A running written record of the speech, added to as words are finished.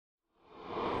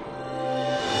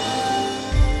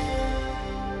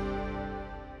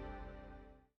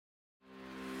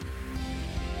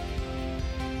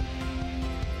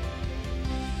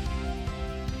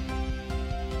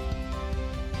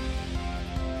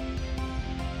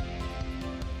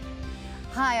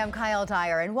Hi, I'm Kyle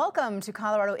Dyer, and welcome to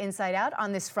Colorado Inside Out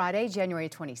on this Friday, January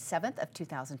 27th of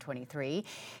 2023.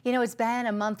 You know, it's been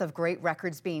a month of great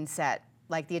records being set,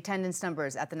 like the attendance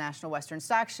numbers at the National Western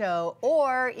Stock Show,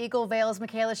 or Eagle Vale's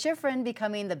Mikaela Shiffrin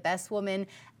becoming the best woman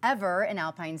ever in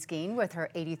alpine skiing with her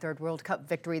 83rd World Cup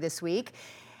victory this week.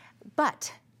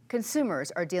 But consumers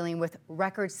are dealing with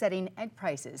record-setting egg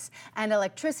prices and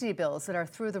electricity bills that are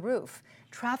through the roof.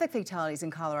 Traffic fatalities in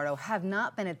Colorado have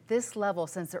not been at this level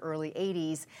since the early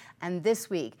 80s, and this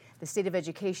week, the state of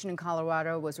education in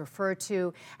Colorado was referred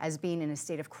to as being in a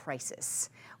state of crisis.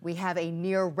 We have a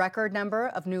near record number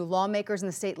of new lawmakers in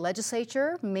the state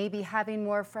legislature. Maybe having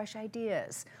more fresh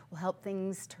ideas will help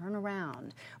things turn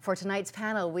around. For tonight's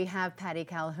panel, we have Patty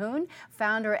Calhoun,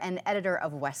 founder and editor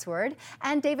of Westword,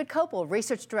 and David Kopel,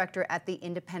 research director at the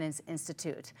Independence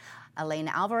Institute.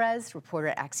 Elena Alvarez, reporter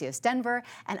at Axios Denver,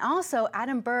 and also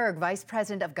Adam Berg, Vice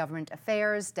President of Government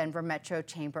Affairs, Denver Metro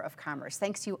Chamber of Commerce.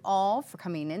 Thanks you all for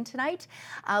coming in tonight.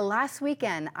 Last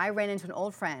weekend, I ran into an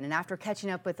old friend, and after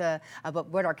catching up with about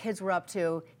what our kids were up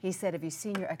to, he said, "Have you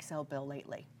seen your Excel bill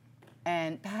lately?"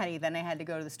 And Patty, then I had to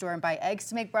go to the store and buy eggs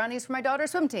to make brownies for my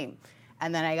daughter's swim team.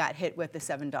 And then I got hit with the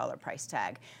 $7 price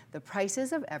tag. The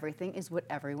prices of everything is what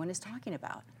everyone is talking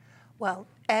about. Well,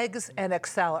 eggs and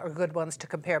Excel are good ones to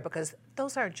compare because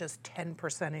those are just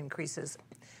 10% increases.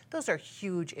 Those are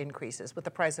huge increases, with the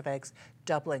price of eggs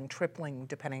doubling, tripling,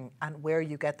 depending on where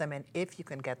you get them and if you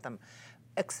can get them.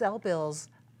 Excel bills,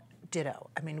 ditto.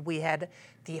 I mean, we had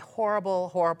the horrible,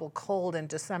 horrible cold in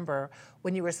December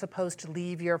when you were supposed to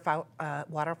leave your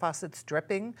water faucets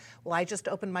dripping. Well, I just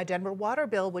opened my Denver water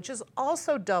bill, which is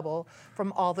also double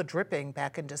from all the dripping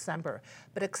back in December.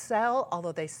 But Excel,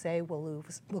 although they say we'll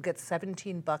get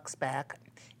 $17 back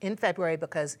in February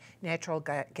because natural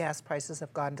gas prices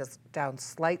have gone down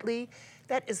slightly,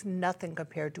 that is nothing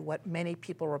compared to what many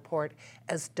people report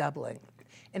as doubling.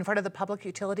 In front of the Public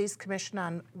Utilities Commission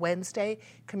on Wednesday,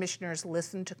 commissioners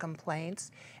listened to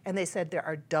complaints, and they said there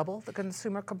are double the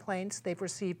consumer complaints they've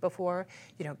received before.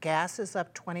 You know, gas is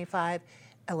up 25,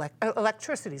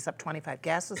 electricity is up 25,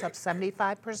 gas is up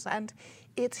 75%.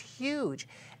 It's huge.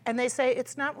 And they say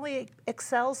it's not really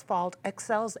Excel's fault.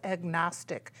 Excel's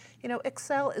agnostic. You know,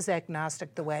 Excel is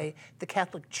agnostic the way the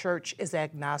Catholic Church is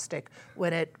agnostic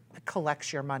when it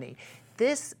collects your money.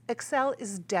 This Excel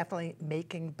is definitely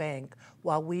making bank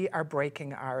while we are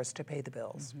breaking ours to pay the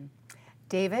bills. Mm-hmm.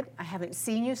 David, I haven't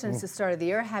seen you since the start of the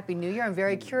year. Happy New Year. I'm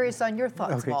very curious on your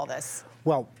thoughts of all this.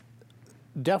 Well,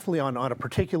 definitely on a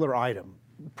particular item,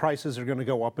 prices are going to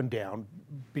go up and down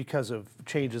because of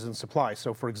changes in supply.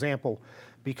 So, for example,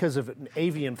 because of an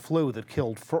avian flu that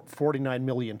killed 49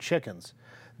 million chickens,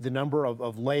 the number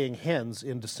of laying hens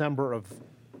in December of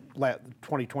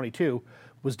 2022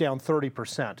 was down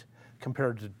 30%.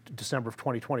 compared to December of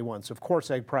 2021. So of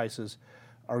course egg prices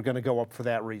are going to go up for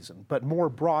that reason. But more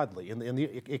broadly, in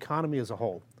the economy as a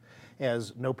whole,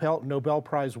 as Nobel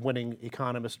Prize winning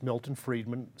economist Milton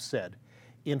Friedman said,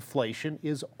 inflation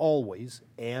is always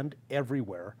and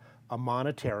everywhere a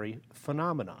monetary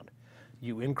phenomenon.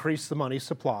 You increase the money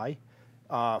supply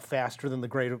faster than the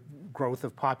great growth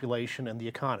of population and the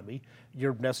economy,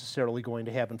 you're necessarily going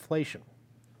to have inflation.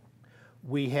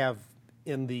 We have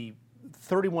in the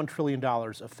 $31 trillion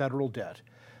of federal debt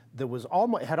that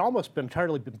had almost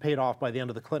entirely been paid off by the end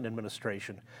of the Clinton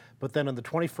administration. But then in the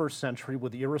 21st century,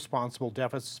 with the irresponsible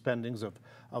deficit spendings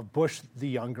of Bush the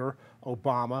Younger,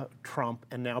 Obama, Trump,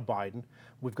 and now Biden,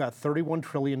 we've got $31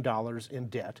 trillion in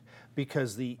debt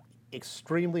because the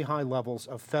extremely high levels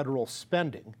of federal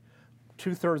spending,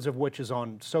 2/3 of which is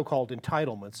on so-called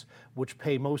entitlements, which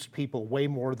pay most people way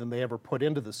more than they ever put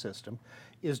into the system,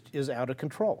 is out of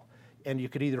control. And you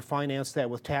could either finance that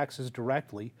with taxes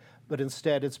directly, but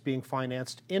instead it's being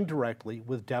financed indirectly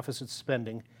with deficit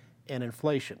spending and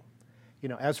inflation. You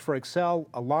know, as for Excel,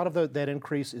 a lot of that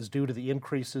increase is due to the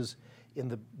increases in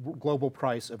the global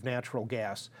price of natural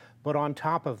gas. But on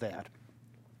top of that,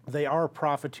 they are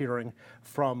profiteering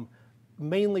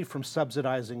mainly from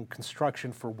subsidizing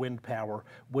construction for wind power,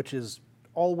 which has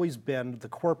always been the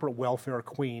corporate welfare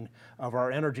queen of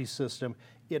our energy system.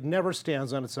 It never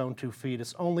stands on its own 2 feet.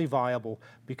 It's only viable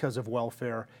because of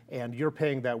welfare, and you're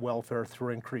paying that welfare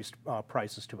through increased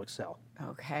prices to Excel.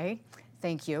 Okay,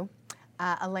 thank you.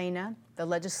 Elena, the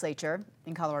legislature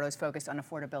in Colorado is focused on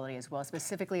affordability as well,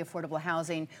 specifically affordable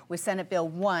housing, with Senate Bill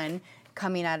 1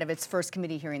 coming out of its first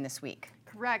committee hearing this week.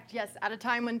 Correct, yes. At a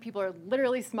time when people are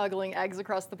literally smuggling eggs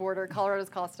across the border, Colorado's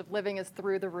cost of living is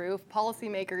through the roof.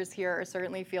 Policymakers here are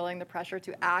certainly feeling the pressure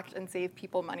to act and save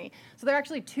people money. So there are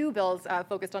actually two bills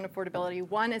focused on affordability.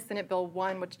 One is Senate Bill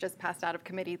 1, which just passed out of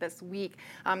committee this week.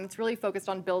 It's really focused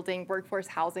on building workforce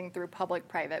housing through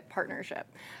public-private partnership.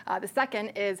 The second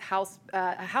is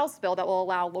a House bill that will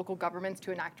allow local governments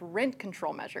to enact rent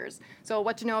control measures. So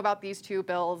what to know about these two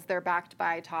bills? They're backed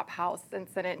by top House and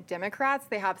Senate Democrats.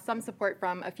 They have some support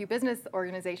from a few business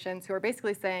organizations who are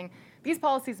basically saying these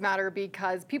policies matter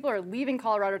because people are leaving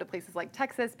Colorado to places like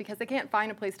Texas because they can't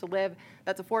find a place to live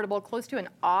that's affordable close to an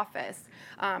office.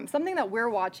 Something that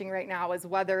we're watching right now is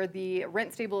whether the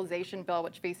rent stabilization bill,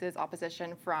 which faces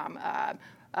opposition from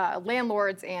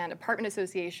landlords and apartment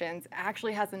associations,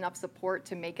 actually has enough support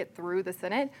to make it through the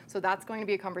Senate. So that's going to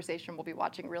be a conversation we'll be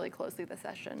watching really closely this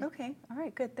session. Okay, all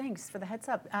right, good. Thanks for the heads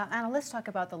up. Anna, let's talk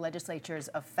about the legislature's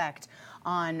effect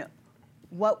on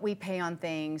what we pay on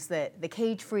things. The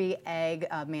cage-free egg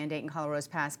mandate in Colorado was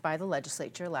passed by the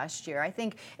legislature last year. I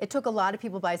think it took a lot of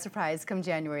people by surprise come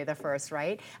January the 1st,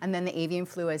 right? And then the avian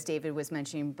flu, as David was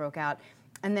mentioning, broke out.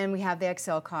 And then we have the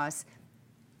Excel costs.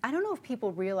 I don't know if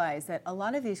people realize that a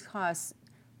lot of these costs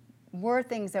were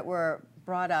things that were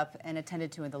brought up and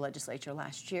attended to in the legislature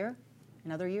last year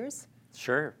and other years.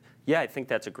 Sure. Yeah, I think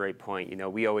that's a great point. You know,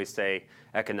 we always say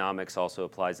economics also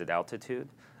applies at altitude.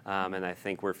 And I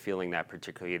think we're feeling that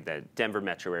particularly the Denver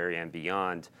metro area and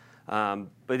beyond.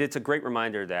 But it's a great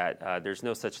reminder that there's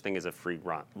no such thing as a free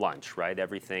lunch, right?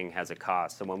 Everything has a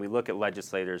cost. So when we look at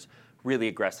legislators really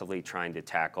aggressively trying to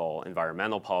tackle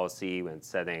environmental policy and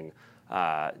setting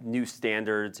new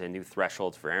standards and new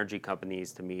thresholds for energy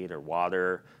companies to meet, or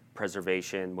water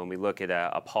preservation, when we look at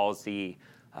a policy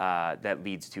that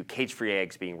leads to cage-free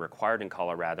eggs being required in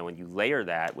Colorado, and you layer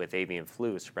that with avian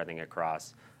flu spreading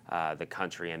across the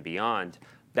country and beyond,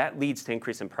 that leads to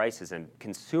increase in prices, and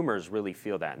consumers really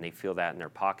feel that, and they feel that in their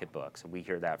pocketbooks, and we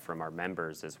hear that from our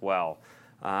members as well.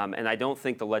 And I don't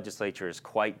think the legislature is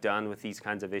quite done with these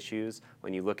kinds of issues.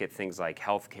 When you look at things like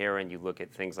healthcare and you look at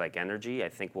things like energy, I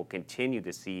think we'll continue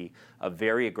to see a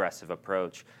very aggressive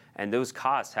approach, and those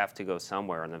costs have to go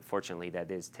somewhere, and unfortunately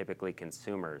that is typically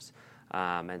consumers.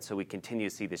 And so we continue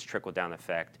to see this trickle-down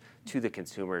effect to the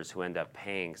consumers who end up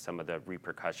paying some of the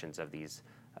repercussions of these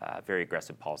very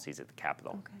aggressive policies at the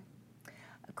Capitol. Okay.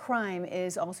 Crime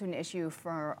is also an issue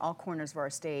for all corners of our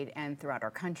state and throughout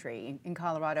our country. In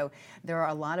Colorado, there are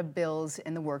a lot of bills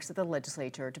in the works of the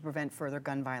legislature to prevent further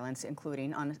gun violence,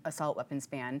 including on assault weapons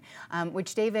ban,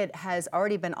 which, David, has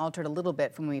already been altered a little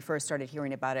bit from when we first started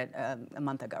hearing about it a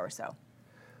month ago or so.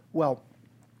 Well,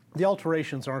 the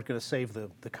alterations aren't going to save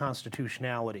the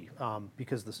constitutionality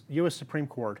because the U.S. Supreme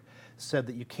Court said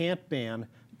that you can't ban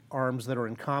arms that are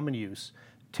in common use,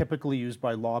 typically used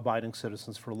by law-abiding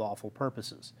citizens for lawful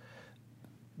purposes.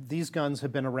 These guns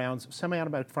have been around.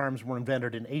 Semi-automatic firearms were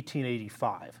invented in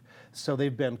 1885, so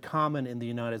they've been common in the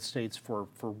United States for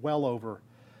well over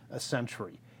a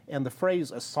century. And the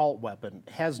phrase assault weapon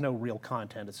has no real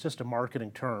content. It's just a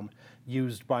marketing term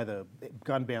used by the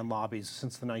gun ban lobbies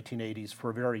since the 1980s for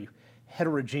a very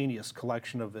heterogeneous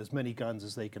collection of as many guns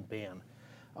as they can ban.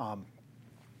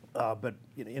 But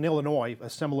in Illinois, a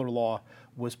similar law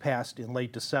was passed in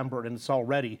late December, and it's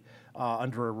already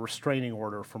under a restraining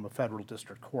order from a federal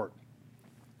district court.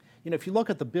 You know, if you look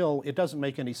at the bill, it doesn't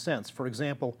make any sense. For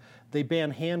example, they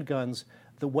ban handguns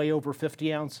that weigh over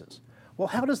 50 ounces. Well,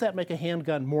 how does that make a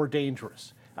handgun more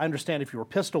dangerous? I understand if you were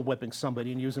pistol whipping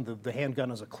somebody and using the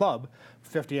handgun as a club,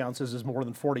 50 ounces is more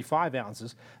than 45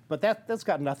 ounces, but that's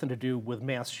got nothing to do with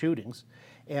mass shootings.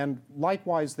 And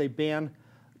likewise, they ban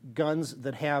guns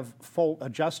that have full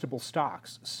adjustable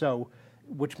stocks,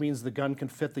 which means the gun can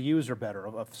fit the user better.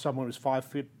 If someone who's 5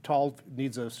 feet tall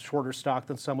needs a shorter stock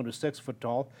than someone who's 6 foot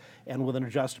tall, and with an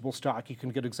adjustable stock, you can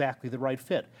get exactly the right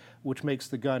fit, which makes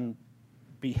the gun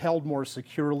be held more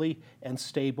securely and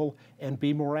stable and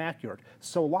be more accurate.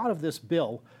 So a lot of this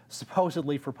bill,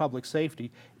 supposedly for public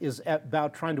safety, is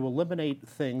about trying to eliminate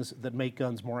things that make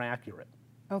guns more accurate.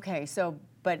 Okay,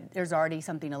 but there's already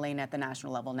something, Elaine, at the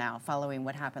national level now, following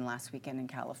what happened last weekend in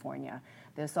California.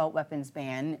 The assault weapons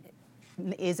ban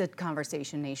is a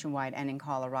conversation nationwide and in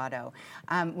Colorado.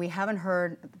 We haven't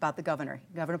heard about the governor.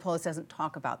 Governor Polis doesn't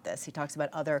talk about this. He talks about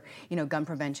other, gun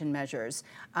prevention measures.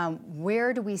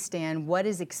 Where do we stand? What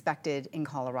is expected in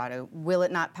Colorado? Will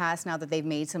it not pass now that they've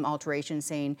made some alterations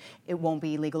saying it won't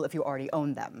be illegal if you already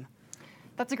own them?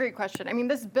 That's a great question. I mean,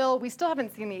 this bill, we still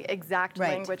haven't seen the exact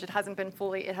Right. language. It hasn't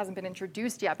been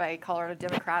introduced yet by Colorado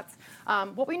Democrats.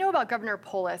 What we know about Governor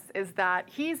Polis is that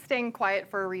he's staying quiet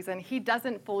for a reason. He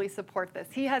doesn't fully support this.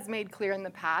 He has made clear in the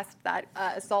past that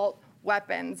assault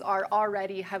weapons are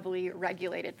already heavily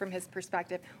regulated from his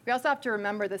perspective. We also have to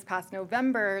remember this past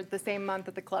November, the same month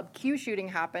that the Club Q shooting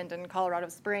happened in Colorado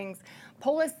Springs,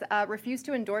 Polis refused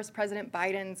to endorse President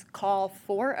Biden's call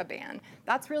for a ban.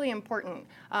 That's really important.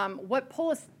 What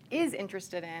Polis is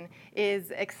interested in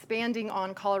is expanding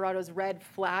on Colorado's red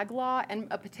flag law and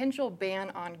a potential ban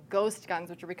on ghost guns,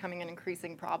 which are becoming an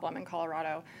increasing problem in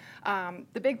Colorado.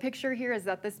 The big picture here is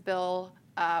that this bill,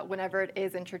 whenever it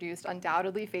is introduced,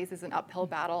 undoubtedly faces an uphill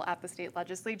battle at the state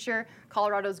legislature.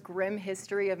 Colorado's grim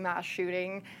history of mass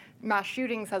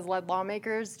shootings has led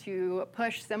lawmakers to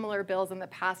push similar bills in the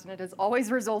past, and it has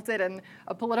always resulted in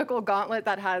a political gauntlet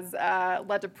that has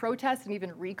led to protests and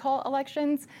even recall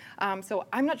elections. So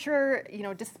I'm not sure,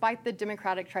 despite the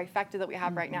Democratic trifecta that we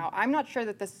have right now, I'm not sure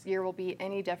that this year will be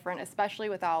any different, especially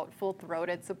without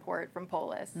full-throated support from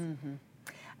Polis.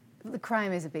 The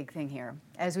crime is a big thing here.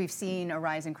 As we've seen a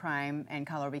rise in crime and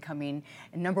Colorado becoming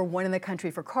 #1 in the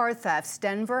country for car thefts,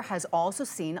 Denver has also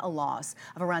seen a loss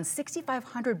of around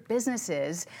 6,500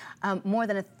 businesses. More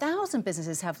than 1,000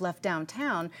 businesses have left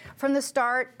downtown from the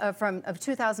start of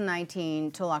 2019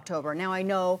 till October. Now, I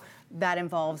know that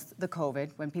involves the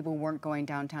COVID, when people weren't going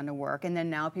downtown to work, and then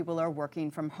now people are working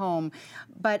from home.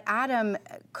 But Adam,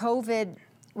 COVID,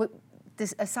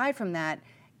 aside from that,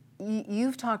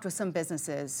 you've talked with some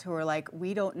businesses who are like,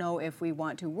 we don't know if we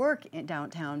want to work in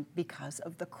downtown because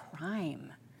of the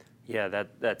crime. Yeah,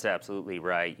 that's absolutely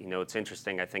right. It's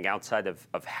interesting. I think outside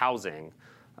of housing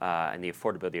and the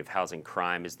affordability of housing,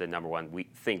 crime is the #1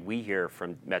 thing we hear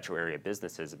from metro area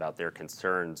businesses about their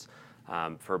concerns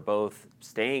for both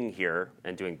staying here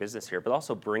and doing business here, but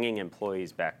also bringing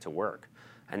employees back to work.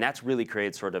 And that's really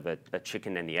created sort of a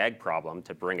chicken and the egg problem,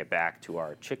 to bring it back to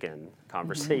our chicken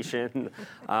conversation,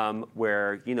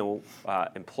 where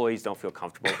employees don't feel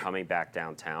comfortable coming back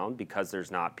downtown because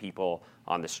there's not people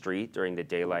on the street during the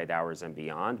daylight hours and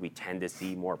beyond. We tend to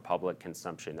see more public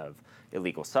consumption of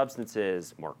illegal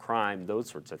substances, more crime, those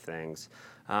sorts of things.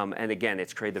 And again,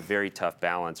 it's created a very tough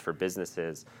balance for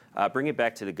businesses. Bring it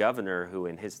back to the governor, who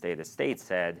in his state of state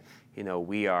said,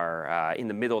 we are in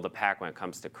the middle of the pack when it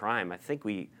comes to crime. I think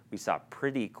we saw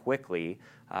pretty quickly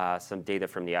some data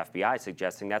from the FBI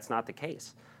suggesting that's not the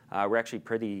case. We're actually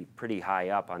pretty high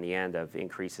up on the end of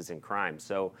increases in crime.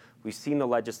 So we've seen the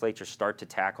legislature start to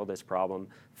tackle this problem.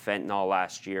 Fentanyl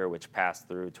last year, which passed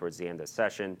through towards the end of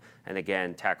session, and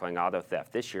again, tackling auto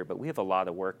theft this year. But we have a lot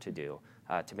of work to do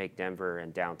to make Denver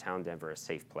and downtown Denver a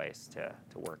safe place to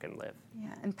work and live.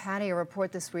 Yeah, and Patty, a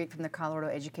report this week from the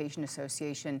Colorado Education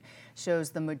Association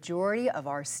shows the majority of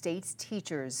our state's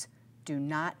teachers do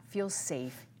not feel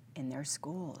safe in their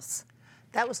schools.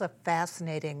 That was a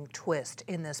fascinating twist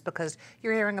in this, because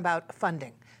you're hearing about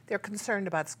funding. They're concerned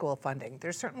about school funding.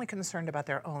 They're certainly concerned about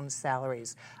their own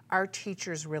salaries. Our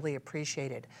teachers really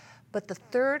appreciate it. But the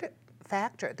third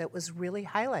factor that was really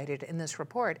highlighted in this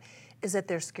report is that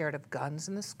they're scared of guns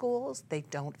in the schools. They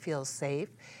don't feel safe.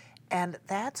 And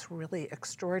that's really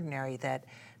extraordinary, that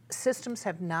systems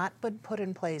have not been put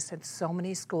in place at so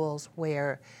many schools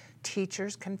where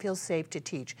teachers can feel safe to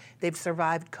teach. They've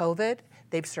survived COVID.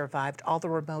 They've survived all the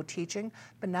remote teaching,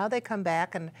 but now they come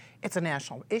back, and it's a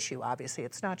national issue, obviously.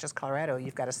 It's not just Colorado.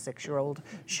 You've got a 6-year-old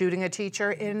shooting a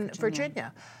teacher in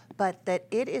Virginia. But that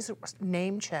it is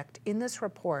name-checked in this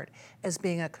report as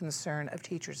being a concern of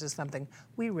teachers is something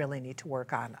we really need to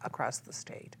work on across the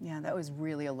state. Yeah, that was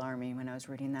really alarming when I was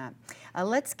reading that.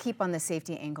 Let's keep on the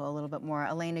safety angle a little bit more.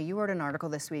 Elena, you wrote an article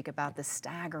this week about the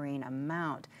staggering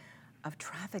amount of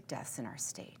traffic deaths in our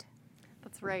state.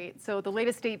 That's right. So the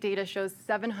latest state data shows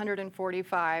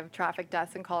 745 traffic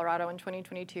deaths in Colorado in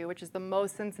 2022, which is the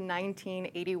most since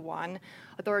 1981.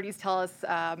 Authorities tell us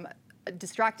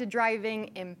distracted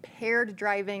driving, impaired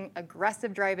driving,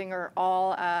 aggressive driving are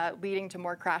all leading to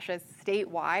more crashes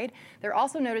statewide. They're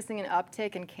also noticing an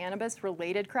uptick in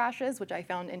cannabis-related crashes, which I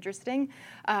found interesting.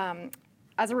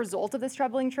 As a result of this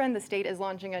troubling trend, the state is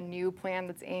launching a new plan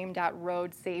that's aimed at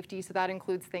road safety. So that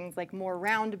includes things like more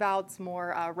roundabouts,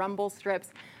 more rumble strips,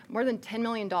 more than $10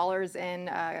 million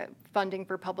in funding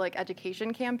for public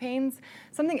education campaigns.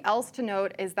 Something else to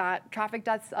note is that traffic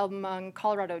deaths among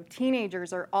Colorado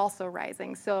teenagers are also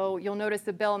rising. So you'll notice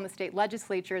a bill in the state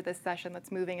legislature this session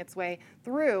that's moving its way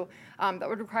through that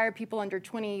would require people under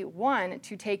 21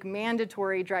 to take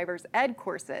mandatory driver's ed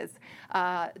courses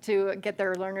to get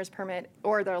their learner's permit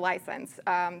or their license.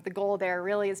 The goal there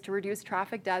really is to reduce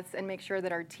traffic deaths and make sure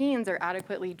that our teens are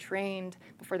adequately trained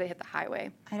before they hit the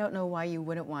highway. I don't know why you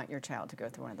wouldn't want your child to go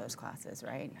through one of those classes,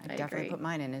 right? definitely agree. put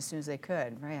mine in as soon as they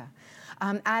could. Yeah.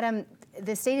 Adam,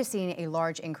 the state is seeing a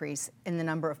large increase in the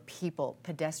number of people,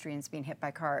 pedestrians being hit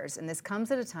by cars. And this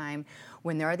comes at a time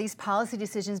when there are these policy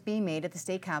decisions being made at the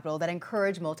state capitol that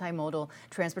encourage multimodal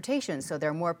transportation. So there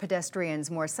are more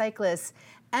pedestrians, more cyclists.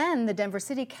 And the Denver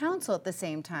City Council at the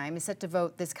same time is set to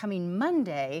vote this coming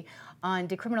Monday on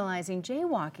decriminalizing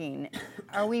jaywalking.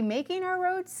 Are we making our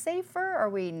roads safer? Are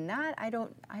we not? I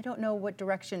don't know what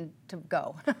direction to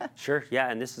go. Sure,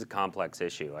 yeah, and this is a complex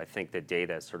issue. I think the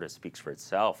data sort of speaks for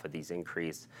itself with these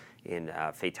increase in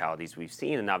fatalities we've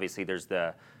seen. And obviously there's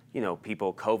the,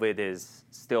 people, COVID is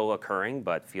still occurring,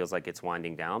 but feels like it's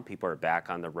winding down. People are back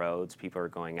on the roads, people are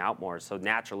going out more. So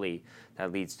naturally,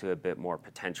 that leads to a bit more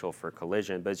potential for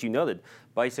collision. But as you noted,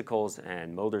 bicycles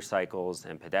and motorcycles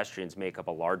and pedestrians make up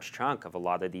a large chunk of a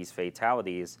lot of these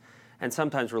fatalities. And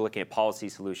sometimes we're looking at policy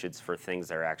solutions for things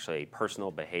that are actually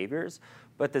personal behaviors.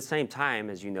 But at the same time,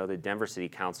 as you know, the Denver City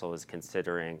Council is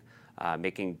considering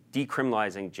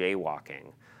decriminalizing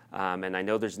jaywalking. And I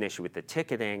know there's an issue with the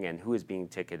ticketing and who is being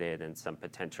ticketed and some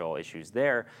potential issues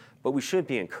there, but we should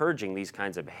be encouraging these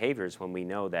kinds of behaviors when we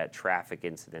know that traffic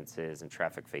incidences and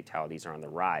traffic fatalities are on the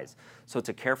rise. So it's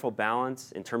a careful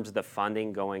balance in terms of the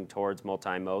funding going towards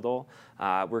multimodal.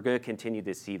 We're going to continue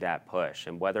to see that push,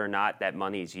 and whether or not that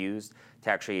money is used to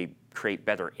actually create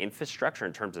better infrastructure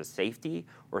in terms of safety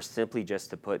or simply just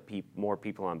to put more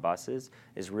people on buses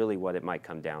is really what it might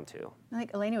come down to. Like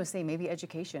Elena was saying, maybe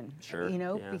education. Sure,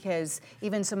 yeah. Because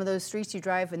even some of those streets you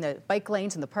drive in the bike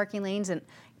lanes and the parking lanes, and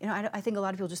I think a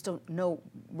lot of people just don't know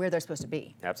where they're supposed to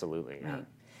be. Absolutely, yeah.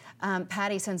 Right.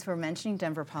 Patty, since we're mentioning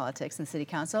Denver politics and city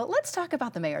council, let's talk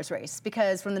about the mayor's race,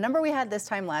 because from the number we had this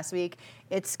time last week,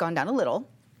 it's gone down a little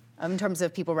in terms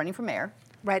of people running for mayor.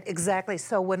 Right, exactly.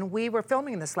 So when we were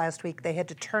filming this last week, they had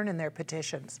to turn in their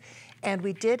petitions. And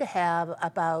we did have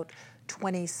about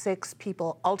 26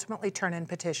 people ultimately turn in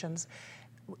petitions.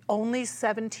 Only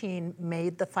 17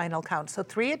 made the final count. So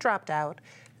 3 had dropped out,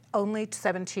 only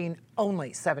 17.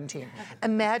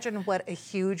 Imagine what a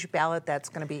huge ballot that's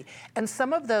going to be. And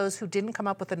some of those who didn't come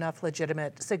up with enough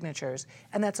legitimate signatures,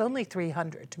 and that's only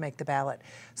 300 to make the ballot.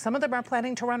 Some of them are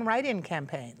planning to run write-in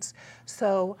campaigns.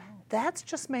 So that's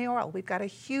just mayoral. We've got a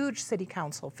huge city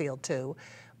council field too.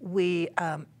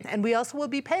 And we also will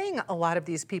be paying a lot of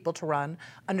these people to run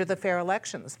under the Fair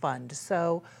Elections Fund.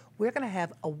 So we're going to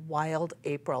have a wild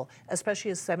April, especially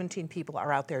as 17 people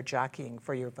are out there jockeying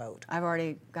for your vote. I've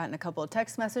already gotten a couple of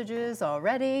text messages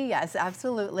already. Yes,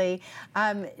 absolutely.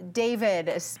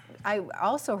 David, I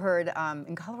also heard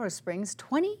in Colorado Springs,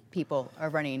 20 people are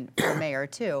running for mayor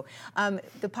too.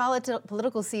 The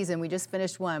political season, we just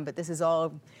finished one, but this is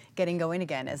all getting going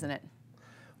again, isn't it?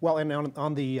 Well, and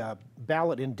on the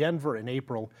ballot in Denver in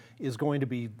April is going to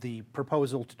be the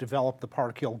proposal to develop the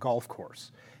Park Hill Golf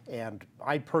Course. And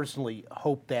I personally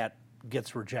hope that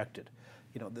gets rejected.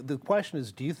 The question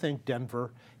is, do you think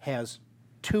Denver has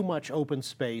too much open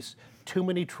space, too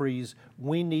many trees?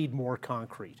 We need more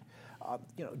concrete.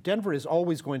 Denver is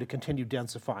always going to continue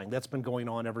densifying. That's been going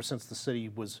on ever since the city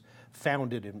was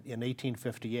founded in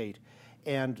 1858.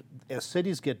 And as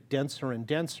cities get denser and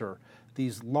denser,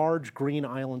 these large green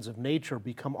islands of nature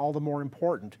become all the more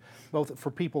important, both for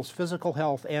people's physical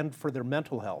health and for their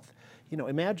mental health.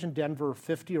 Imagine Denver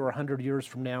 50 or 100 years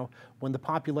from now when the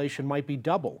population might be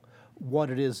double what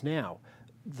it is now.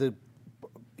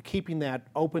 Keeping that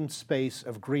open space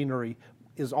of greenery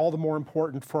is all the more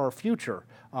important for our future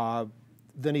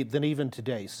than even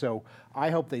today. So I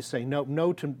hope they say no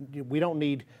we don't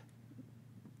need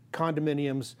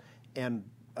condominiums and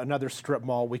another strip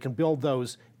mall. We can build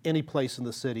those any place in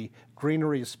the city.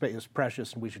 Greenery is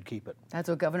precious, and we should keep it. That's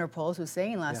what Governor Poles was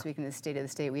saying last week in the State of the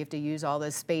State. We have to use all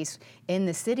this space in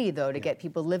the city, though, to get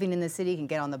people living in the city, can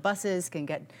get on the buses, can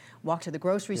walk to the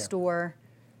grocery store.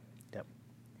 Yep.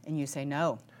 And you say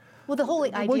no. Well, the whole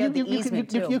idea of the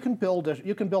easement, too. You can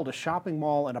build a shopping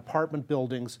mall and apartment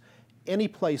buildings any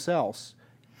place else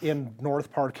in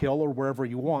North Park Hill or wherever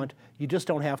you want. You just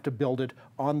don't have to build it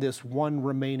on this one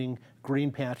remaining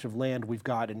green patch of land we've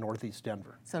got in Northeast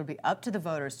Denver. So it'll be up to the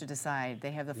voters to decide. They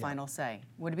have the final say.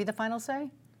 Would it be the final say?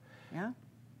 Yeah?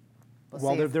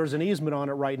 Well, there's an easement on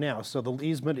it right now, so the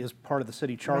easement is part of the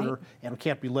city charter and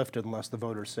can't be lifted unless the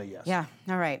voters say yes. Yeah,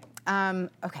 all right.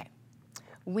 Okay.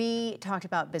 We talked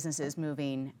about businesses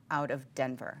moving out of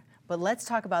Denver, but let's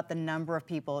talk about the number of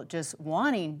people just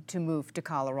wanting to move to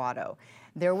Colorado.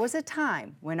 There was a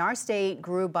time when our state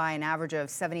grew by an average of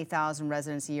 70,000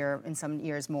 residents a year, in some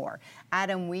years more.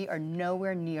 Adam, we are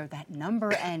nowhere near that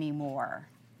number anymore.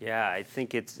 Yeah, I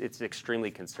think it's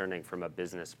extremely concerning from a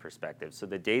business perspective. So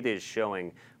the data is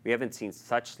showing we haven't seen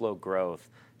such slow growth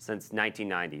since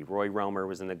 1990. Roy Romer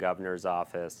was in the governor's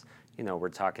office. You know, we're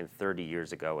talking 30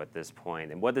 years ago at this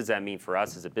point. And what does that mean for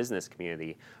us as a business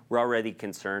community? We're already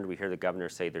concerned. We hear the governor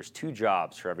say there's 2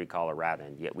 jobs for every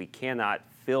Coloradan, yet we cannot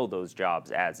fill those jobs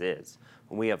as is.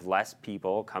 When we have less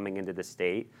people coming into the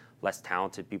state, less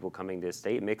talented people coming to the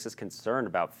state, it makes us concerned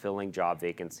about filling job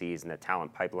vacancies and the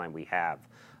talent pipeline we have.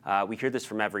 We hear this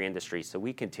from every industry, so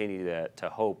we continue to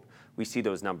hope we see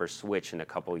those numbers switch in a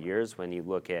couple of years when you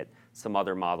look at some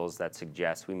other models that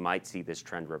suggest we might see this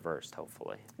trend reversed,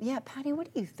 hopefully. Yeah, Patty,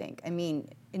 what do you think? I mean,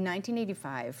 in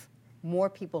 1985, more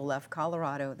people left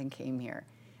Colorado than came here.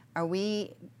 Are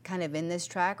we kind of in this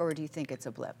track, or do you think it's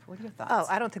a blip? What are your thoughts? Oh,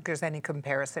 I don't think there's any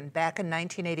comparison. Back in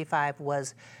 1985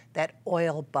 was that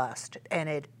oil bust, and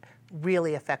it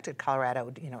really affected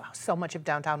Colorado. You know, so much of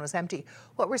downtown was empty.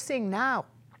 What we're seeing now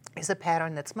is a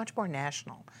pattern that's much more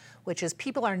national, which is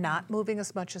people are not moving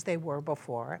as much as they were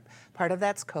before. Part of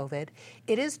that's COVID.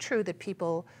 It is true that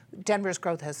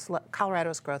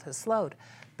Colorado's growth has slowed,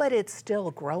 but it's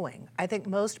still growing. I think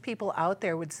most people out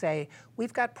there would say,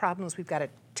 we've got problems we've got to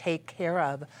take care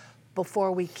of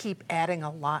before we keep adding a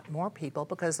lot more people,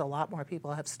 because a lot more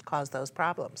people have caused those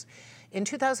problems. In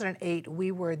 2008,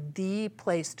 we were the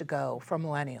place to go for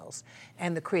millennials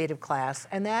and the creative class,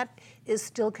 and that is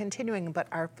still continuing, but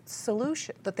our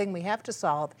solution, the thing we have to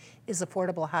solve, is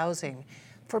affordable housing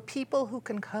for people who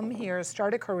can come here,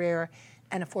 start a career,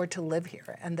 and afford to live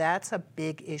here, and that's a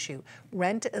big issue.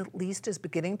 Rent at least is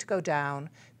beginning to go down,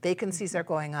 vacancies are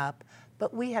going up,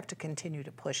 but we have to continue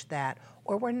to push that,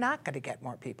 or we're not going to get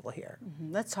more people here.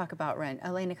 Mm-hmm. Let's talk about rent.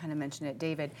 Elena kind of mentioned it.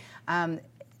 David,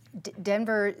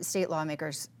 Denver state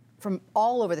lawmakers from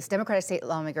all over, this Democratic state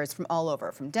lawmakers from all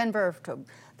over, from Denver to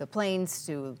the Plains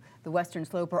to the Western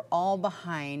Slope, are all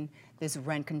behind this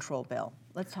rent control bill.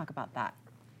 Let's talk about that.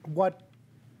 What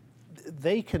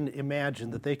they can imagine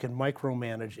that they can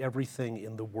micromanage everything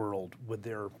in the world with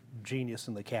their genius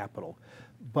in the Capitol,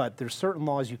 but there's certain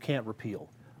laws you can't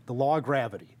repeal. The law of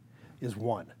gravity is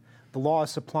one. The law of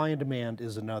supply and demand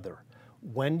is another.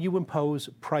 When you impose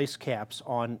price caps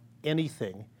on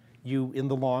anything, you, in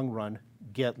the long run,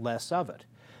 get less of it.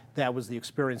 That was the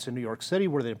experience in New York City,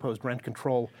 where they imposed rent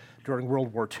control during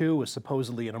World War II. It was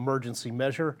supposedly an emergency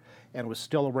measure and was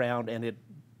still around, and it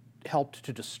helped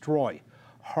to destroy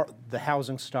the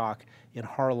housing stock in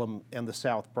Harlem and the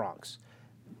South Bronx.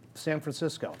 San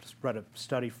Francisco, just read a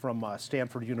study from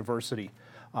Stanford University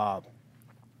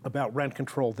about rent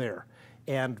control there.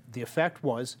 And the effect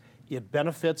was it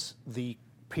benefits the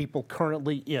people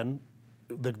currently in,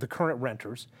 the current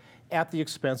renters, at the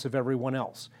expense of everyone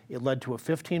else. It led to a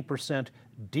 15%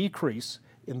 decrease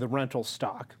in the rental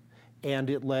stock,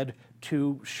 and it led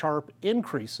to sharp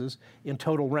increases in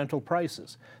total rental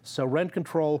prices. So rent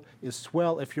control is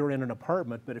swell if you're in an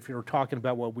apartment, but if you're talking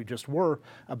about what we just were,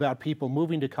 about people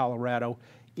moving to Colorado,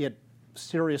 it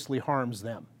seriously harms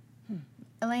them.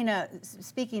 Elena,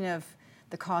 speaking of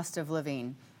the cost of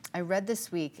living, I read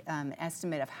this week an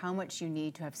estimate of how much you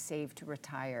need to have saved to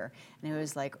retire, and it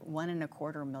was like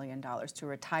 $1.25 million to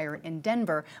retire in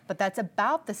Denver, but that's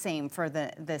about the same for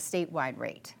the statewide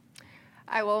rate.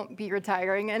 I won't be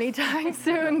retiring anytime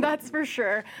soon, that's for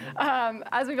sure.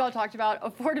 As we've all talked about,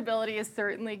 affordability is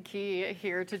certainly key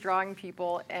here to drawing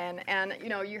people in. And you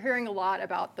know, you're hearing a lot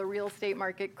about the real estate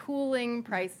market cooling,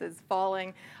 prices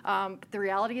falling. But the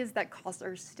reality is that costs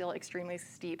are still extremely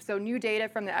steep. So new data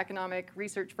from the economic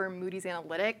research firm Moody's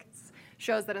Analytics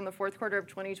shows that in the fourth quarter of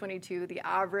 2022, the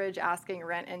average asking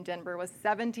rent in Denver was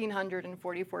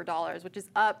 $1,744, which is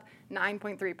up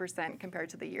 9.3% compared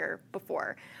to the year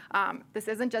before. This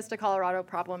isn't just a Colorado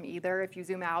problem either. If you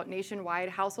zoom out, nationwide,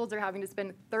 households are having to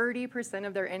spend 30%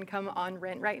 of their income on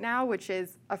rent right now, which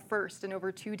is a first in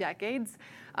over 2 decades.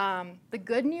 The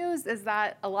good news is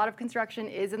that a lot of construction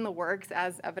is in the works,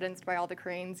 as evidenced by all the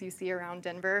cranes you see around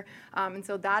Denver. And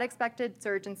so that expected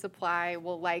surge in supply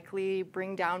will likely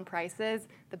bring down prices.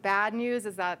 The bad news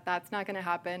is that that's not going to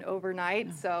happen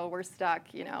overnight. So we're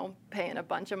stuck, you know, paying a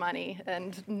bunch of money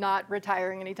and not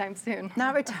retiring anytime soon.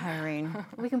 Not retiring.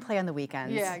 We can play on the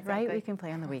weekends, yeah, exactly. right? We can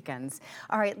play on the weekends.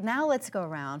 All right, now let's go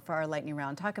around for our lightning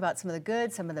round. Talk about some of the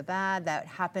good, some of the bad that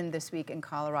happened this week in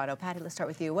Colorado. Patty, let's start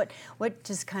with you. What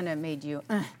just kind of made you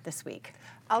this week?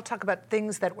 I'll talk about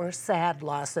things that were sad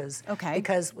losses, okay,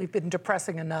 because we've been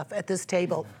depressing enough at this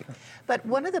table. But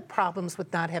one of the problems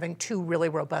with not having 2 really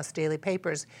robust daily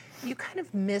papers, you kind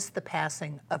of miss the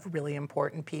passing of really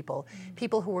important people,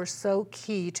 people who were so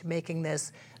key to making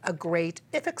this a great,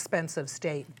 if expensive,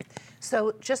 state.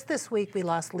 So just this week, we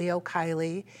lost Leo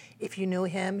Kiely. If you knew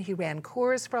him, he ran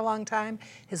Coors for a long time.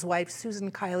 His wife,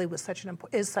 Susan Kiely,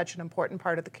 is such an important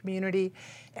part of the community.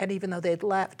 And even though they'd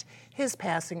left, his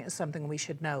passing is something we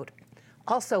should note.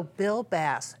 Also, Bill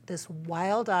Bass, this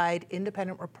wild-eyed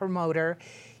independent promoter,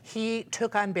 he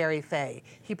took on Barry Fay.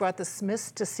 He brought the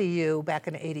Smiths to CU back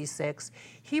in '86.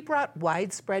 He brought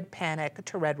widespread panic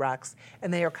to Red Rocks,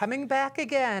 and they are coming back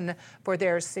again for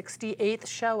their 68th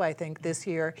show, I think, this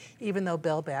year, even though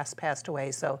Bill Bass passed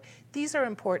away. So these are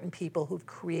important people who've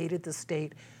created the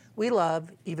state we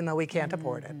love, even though we can't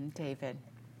afford it. David.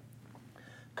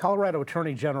 Colorado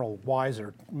Attorney General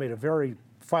Weiser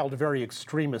filed a very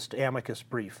extremist amicus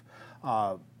brief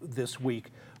this week,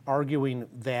 arguing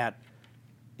that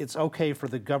it's okay for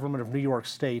the government of New York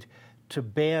State to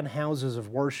ban houses of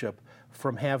worship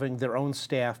from having their own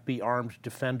staff be armed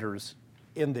defenders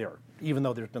in there, even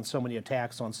though there's been so many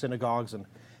attacks on synagogues and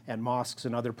mosques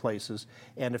and other places.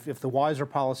 And if the Weiser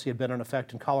policy had been in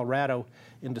effect in Colorado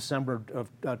in December of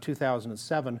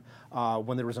 2007,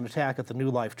 when there was an attack at the New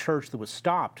Life Church that was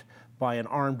stopped by an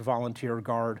armed volunteer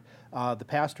guard, the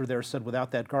pastor there said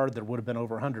without that guard there would have been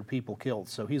over 100 people killed.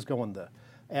 So he's going the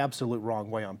absolute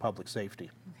wrong way on public safety.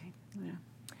 Okay. Yeah.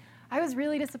 I was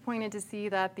really disappointed to see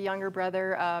that the younger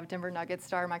brother of Denver Nuggets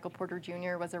star Michael Porter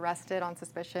Jr. was arrested on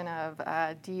suspicion of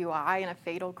DUI in a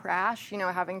fatal crash. You know,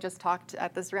 having just talked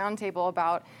at this roundtable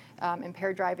about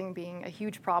impaired driving being a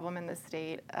huge problem in the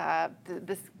state.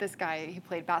 This guy, he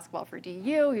played basketball for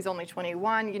DU. He's only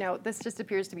 21. You know, this just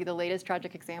appears to be the latest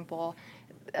tragic example.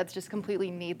 That's just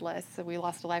completely needless. So we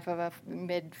lost the life of a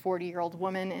mid-40-year-old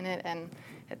woman in it, and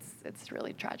it's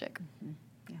really tragic. Mm-hmm.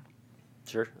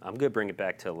 Sure. I'm going to bring it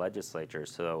back to the legislature.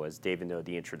 So as David noted,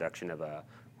 the introduction of a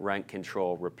rent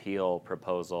control repeal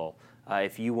proposal.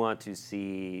 If you want to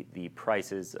see the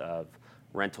prices of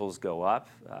rentals go up,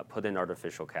 put an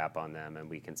artificial cap on them, and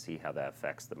we can see how that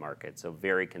affects the market. So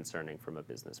very concerning from a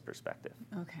business perspective.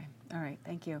 Okay. All right.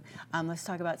 Thank you. Let's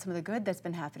talk about some of the good that's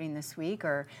been happening this week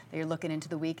or that you're looking into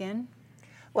the weekend.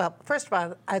 Well, first of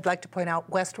all, I'd like to point out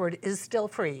Westward is still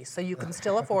free, so you can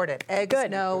still afford it. Eggs,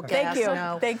 Good. no. Thank Gas, you.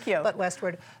 no. Thank you. But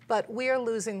Westward. But we are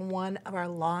losing one of our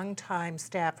longtime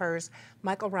staffers.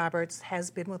 Michael Roberts has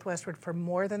been with Westward for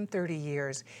more than 30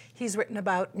 years. He's written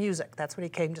about music. That's what he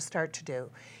came to start to do.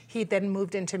 He then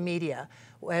moved into media.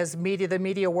 As the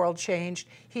media world changed,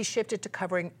 he shifted to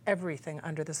covering everything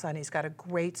under the sun. He's got a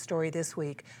great story this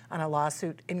week on a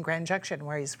lawsuit in Grand Junction,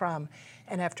 where he's from.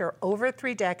 And after over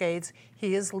 3 decades,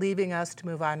 he is leaving us to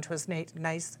move on to his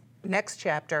nice next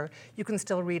chapter. You can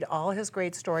still read all his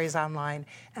great stories online.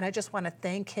 And I just want to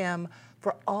thank him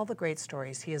for all the great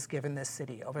stories he has given this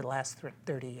city over the last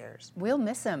 30 years. We'll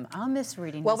miss him. I'll miss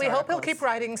reading Well, his we hope he'll articles. keep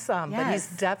writing some, but he's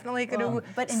Yes. definitely going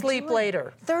But to sleep enjoy.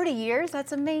 later. 30 years?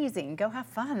 That's amazing. Go have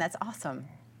fun. That's awesome.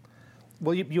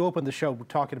 Well, you opened the show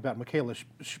talking about Michaela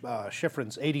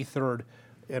Schifrin's 83rd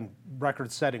and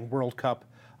record-setting World Cup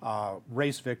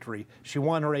race victory. She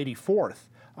won her 84th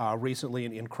recently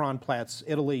in Kronplatz,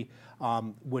 Italy,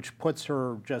 which puts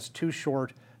her just too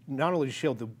short. Not only does she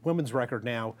hold the women's record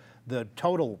now, the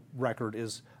total record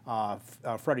is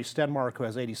Freddie Stenmark, who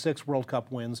has 86 World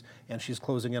Cup wins, and she's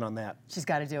closing in on that. She's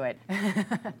got to do it.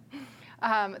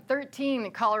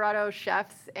 13 Colorado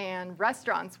chefs and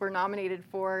restaurants were nominated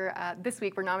for, this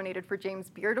week were nominated for James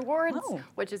Beard Awards,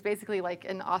 which is basically like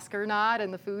an Oscar nod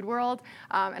in the food world.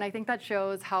 And I think that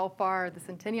shows how far the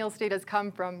Centennial State has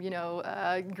come from, you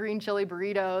know, green chili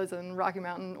burritos and Rocky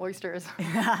Mountain oysters.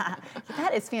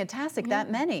 That is fantastic.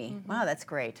 That many. Wow, that's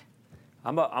great.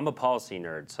 I'm a policy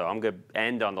nerd, so I'm going to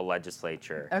end on the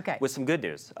legislature with some good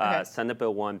news. Senate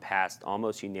Bill 1 passed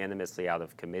almost unanimously out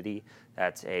of committee.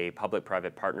 That's a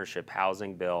public-private partnership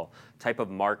housing bill, type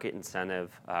of market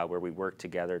incentive where we work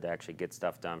together to actually get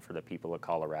stuff done for the people of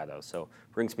Colorado. So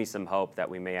brings me some hope that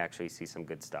we may actually see some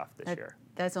good stuff this year.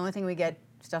 That's the only thing we get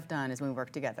stuff done is when we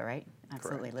work together, right?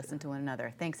 Absolutely. Correct. Listen to one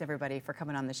another. Thanks, everybody, for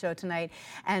coming on the show tonight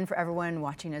and for everyone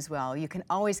watching as well. You can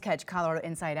always catch Colorado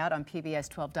Inside Out on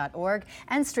PBS12.org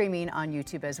and streaming on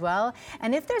YouTube as well.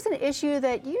 And if there's an issue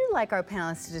that you'd like our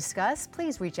panelists to discuss,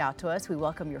 please reach out to us. We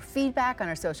welcome your feedback on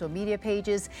our social media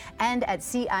pages and at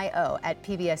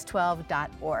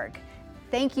CIO@PBS12.org.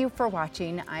 Thank you for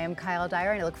watching. I am Kyle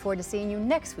Dyer, and I look forward to seeing you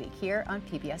next week here on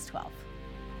PBS 12.